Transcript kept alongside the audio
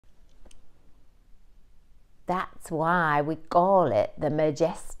That's why we call it the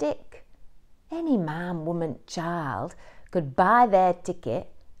Majestic. Any man, woman, child could buy their ticket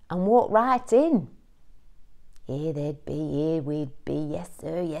and walk right in. Here they'd be, here we'd be, yes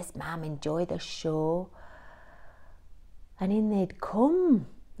sir, yes ma'am, enjoy the show. And in they'd come,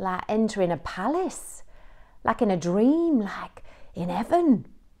 like entering a palace, like in a dream, like in heaven.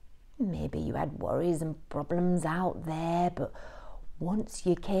 Maybe you had worries and problems out there, but once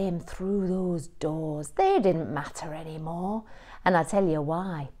you came through those doors, they didn't matter anymore. And I'll tell you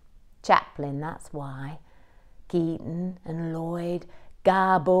why. Chaplin, that's why. Keaton and Lloyd,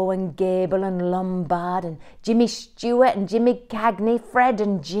 Garbo and Gable and Lombard and Jimmy Stewart and Jimmy Cagney, Fred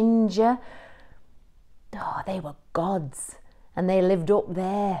and Ginger. Oh, they were gods, and they lived up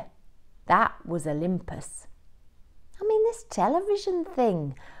there. That was Olympus. I mean, this television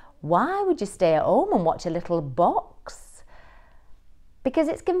thing, why would you stay at home and watch a little box? Because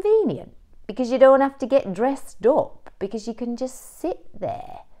it's convenient, because you don't have to get dressed up, because you can just sit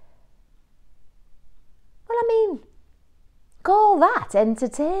there. Well, I mean, call that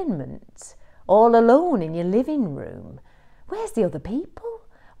entertainment, all alone in your living room. Where's the other people?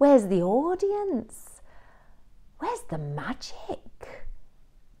 Where's the audience? Where's the magic?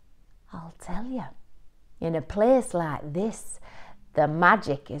 I'll tell you, in a place like this, the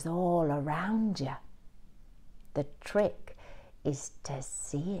magic is all around you. The trick is to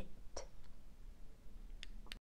see it.